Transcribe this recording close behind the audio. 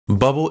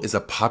Bubble is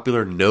a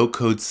popular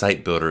no-code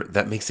site builder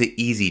that makes it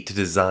easy to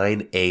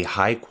design a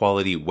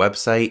high-quality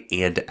website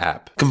and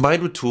app.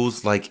 Combined with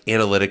tools like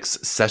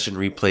analytics, session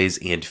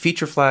replays, and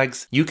feature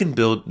flags, you can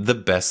build the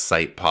best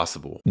site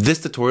possible.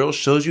 This tutorial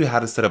shows you how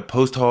to set up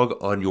PostHog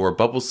on your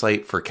Bubble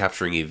site for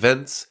capturing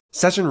events,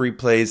 session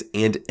replays,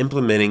 and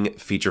implementing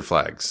feature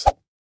flags.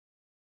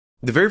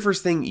 The very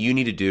first thing you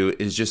need to do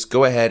is just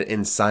go ahead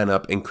and sign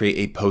up and create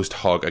a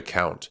PostHog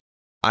account.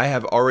 I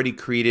have already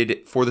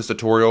created for this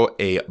tutorial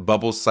a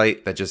Bubble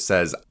site that just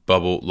says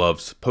Bubble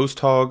loves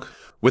PostHog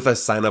with a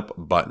sign up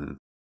button.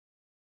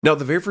 Now,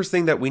 the very first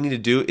thing that we need to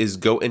do is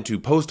go into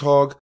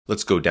PostHog.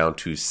 Let's go down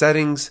to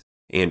settings.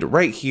 And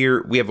right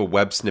here, we have a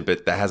web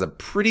snippet that has a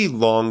pretty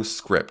long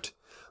script.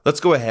 Let's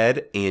go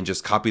ahead and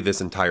just copy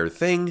this entire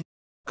thing,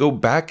 go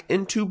back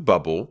into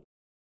Bubble,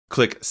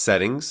 click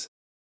settings,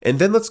 and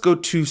then let's go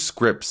to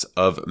scripts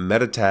of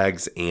meta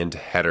tags and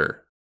header.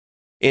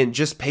 And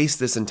just paste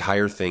this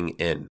entire thing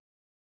in.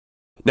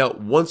 Now,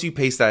 once you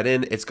paste that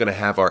in, it's going to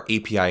have our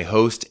API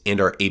host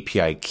and our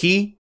API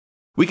key.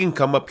 We can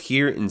come up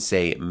here and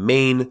say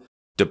main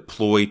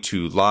deploy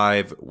to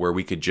live, where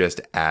we could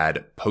just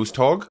add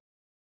PostHog.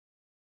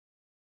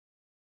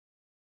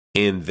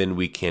 And then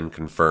we can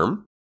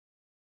confirm.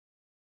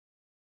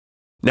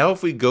 Now,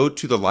 if we go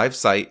to the live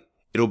site,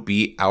 it'll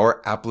be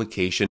our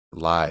application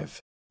live.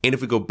 And if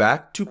we go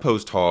back to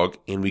PostHog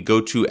and we go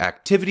to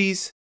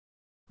activities,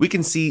 we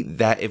can see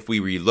that if we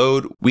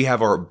reload, we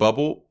have our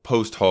Bubble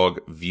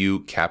PostHog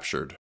view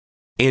captured.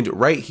 And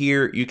right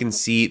here, you can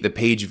see the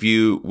page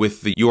view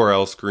with the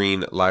URL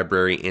screen,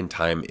 library, and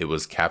time it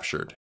was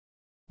captured.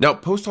 Now,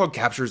 PostHog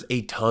captures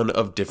a ton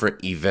of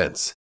different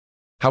events.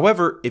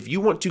 However, if you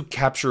want to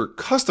capture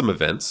custom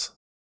events,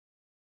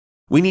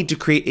 we need to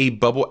create a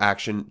Bubble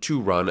action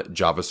to run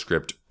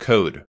JavaScript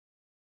code.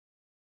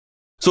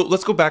 So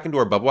let's go back into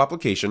our Bubble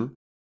application.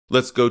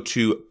 Let's go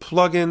to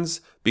plugins,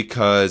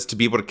 because to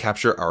be able to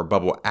capture our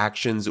Bubble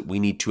actions, we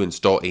need to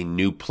install a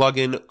new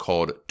plugin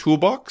called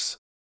Toolbox.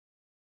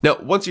 Now,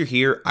 once you're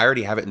here, I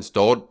already have it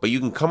installed, but you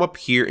can come up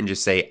here and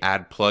just say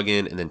add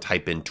plugin and then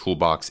type in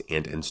Toolbox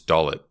and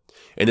install it.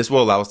 And this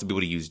will allow us to be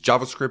able to use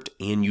JavaScript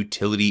and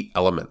utility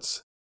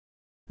elements.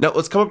 Now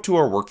let's come up to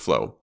our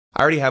workflow.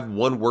 I already have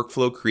one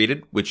workflow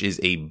created, which is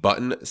a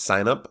button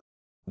sign up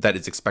that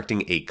is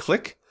expecting a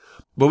click.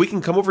 But we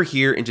can come over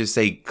here and just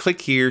say,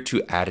 click here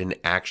to add an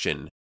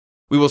action.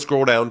 We will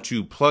scroll down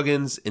to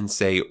plugins and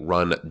say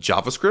run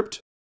JavaScript.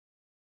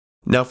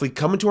 Now, if we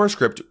come into our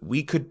script,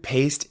 we could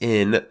paste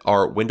in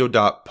our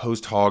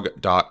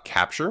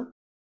window.posthog.capture.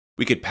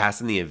 We could pass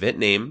in the event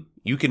name.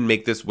 You can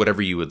make this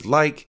whatever you would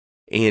like.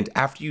 And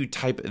after you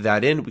type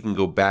that in, we can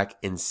go back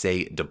and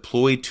say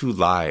deploy to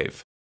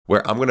live,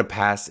 where I'm going to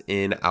pass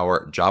in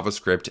our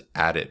JavaScript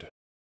added.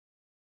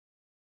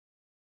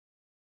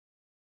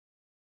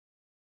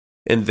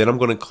 And then I'm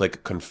going to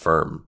click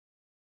confirm.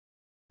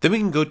 Then we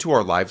can go to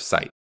our live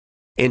site.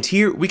 And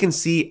here we can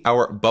see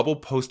our Bubble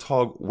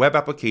PostHog web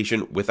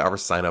application with our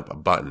sign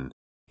up button.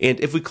 And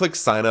if we click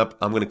sign up,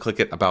 I'm going to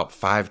click it about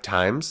 5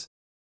 times.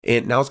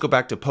 And now let's go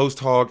back to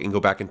PostHog and go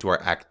back into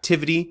our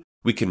activity.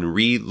 We can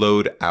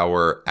reload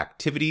our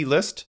activity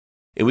list,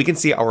 and we can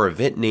see our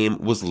event name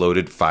was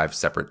loaded 5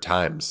 separate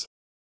times.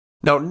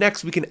 Now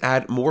next, we can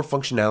add more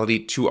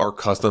functionality to our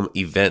custom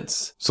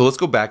events. So let's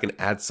go back and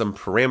add some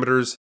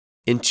parameters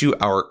into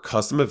our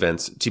custom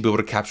events to be able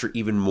to capture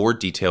even more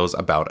details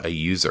about a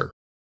user.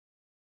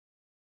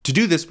 To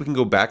do this, we can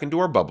go back into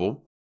our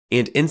Bubble,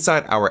 and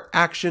inside our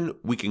action,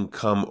 we can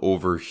come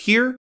over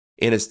here,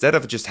 and instead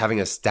of just having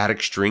a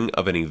static string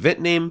of an event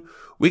name,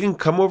 we can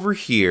come over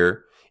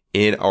here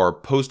in our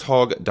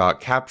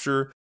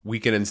posthog.capture. We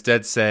can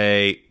instead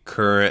say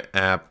current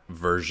app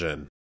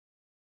version.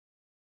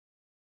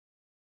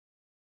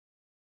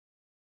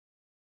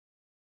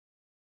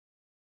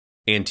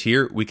 And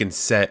here we can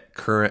set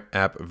current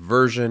app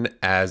version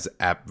as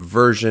app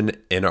version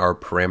in our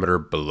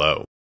parameter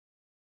below.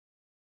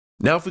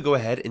 Now, if we go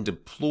ahead and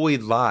deploy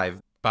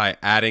live by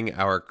adding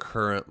our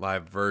current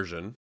live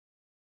version,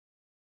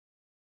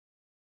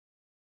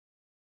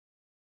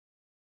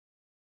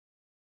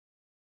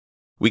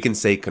 we can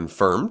say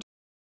confirmed.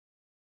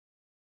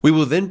 We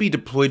will then be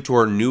deployed to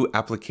our new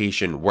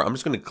application, where I'm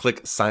just going to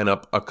click sign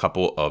up a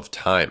couple of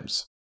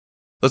times.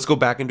 Let's go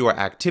back into our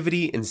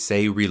activity and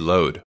say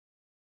reload,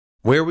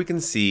 where we can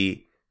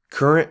see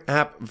current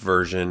app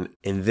version,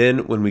 and then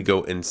when we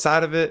go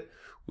inside of it,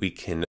 we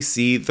can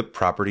see the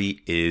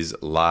property is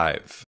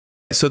live.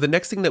 So the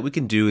next thing that we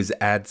can do is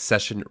add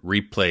session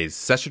replays.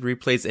 Session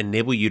replays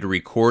enable you to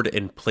record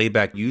and play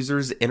back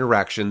users'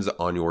 interactions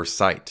on your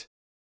site.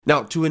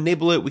 Now, to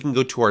enable it, we can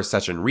go to our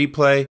session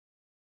replay,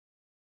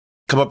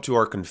 come up to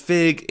our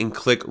config, and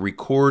click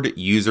record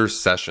user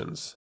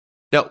sessions.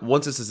 Now,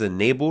 once this is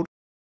enabled,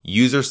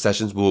 user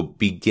sessions will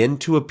begin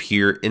to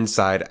appear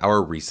inside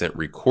our recent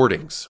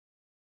recordings.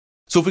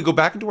 So if we go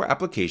back into our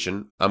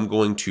application, I'm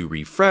going to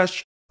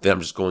refresh, then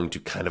I'm just going to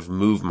kind of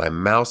move my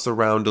mouse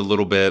around a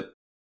little bit.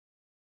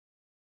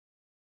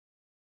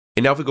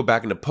 And now if we go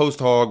back into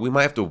PostHog, we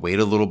might have to wait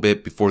a little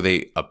bit before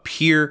they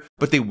appear,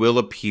 but they will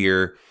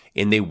appear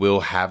and they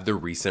will have the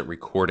recent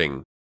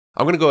recording.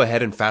 I'm going to go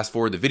ahead and fast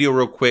forward the video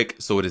real quick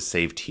so it is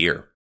saved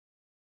here.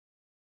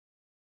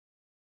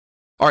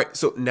 All right,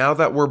 so now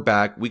that we're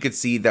back, we could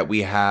see that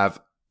we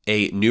have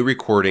a new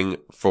recording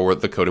for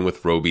the Coding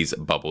with Roby's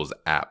Bubbles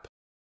app.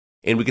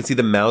 And we can see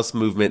the mouse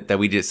movement that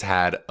we just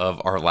had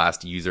of our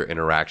last user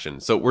interaction.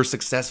 So we're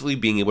successfully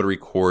being able to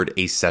record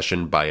a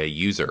session by a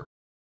user.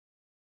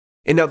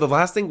 And now the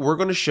last thing we're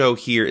going to show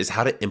here is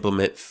how to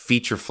implement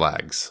feature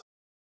flags.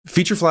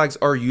 Feature flags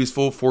are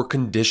useful for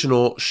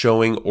conditional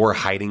showing or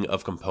hiding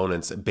of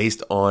components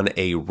based on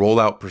a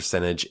rollout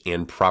percentage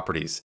and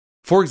properties.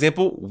 For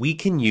example, we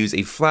can use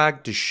a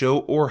flag to show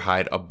or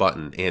hide a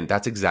button, and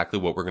that's exactly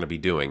what we're going to be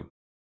doing.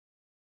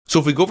 So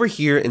if we go over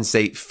here and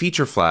say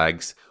feature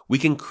flags, we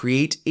can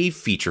create a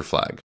feature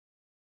flag.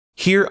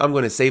 Here, I'm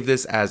going to save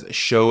this as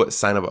show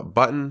sign up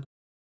button.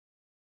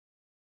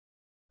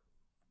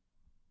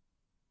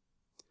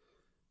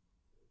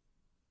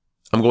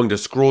 I'm going to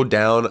scroll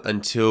down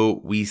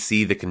until we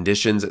see the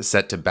conditions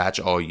set to batch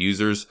all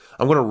users.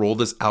 I'm going to roll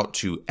this out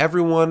to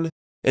everyone,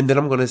 and then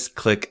I'm going to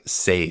click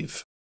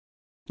save.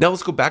 Now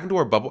let's go back into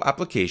our Bubble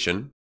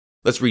application.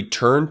 Let's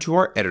return to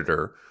our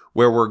editor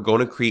where we're going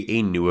to create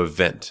a new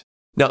event.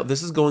 Now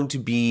this is going to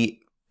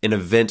be an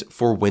event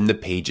for when the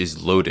page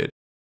is loaded.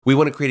 We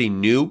want to create a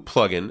new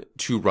plugin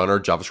to run our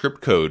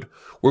JavaScript code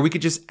where we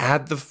could just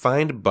add the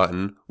find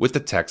button with the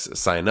text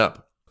sign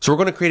up. So we're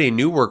going to create a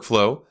new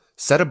workflow,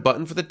 set a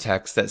button for the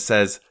text that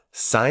says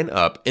sign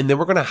up, and then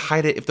we're going to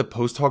hide it if the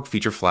PostHog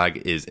feature flag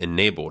is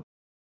enabled.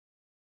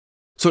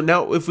 So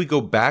now if we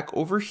go back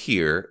over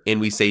here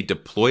and we say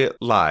deploy it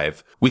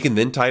live, we can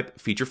then type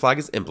feature flag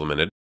is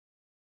implemented.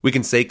 We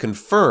can say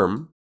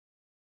confirm,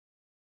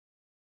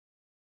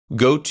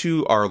 go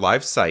to our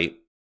live site.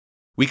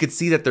 We could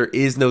see that there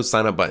is no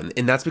sign up button,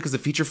 and that's because the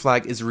feature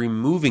flag is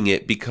removing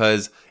it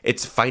because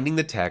it's finding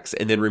the text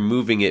and then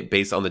removing it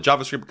based on the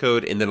JavaScript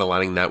code and then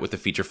aligning that with the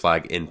feature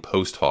flag in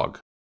PostHog.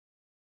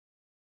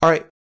 All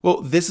right.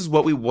 Well, this is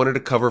what we wanted to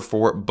cover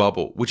for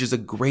Bubble, which is a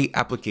great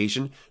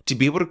application to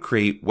be able to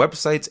create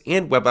websites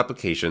and web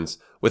applications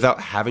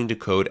without having to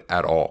code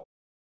at all.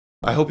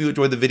 I hope you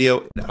enjoyed the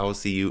video, and I will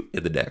see you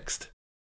in the next.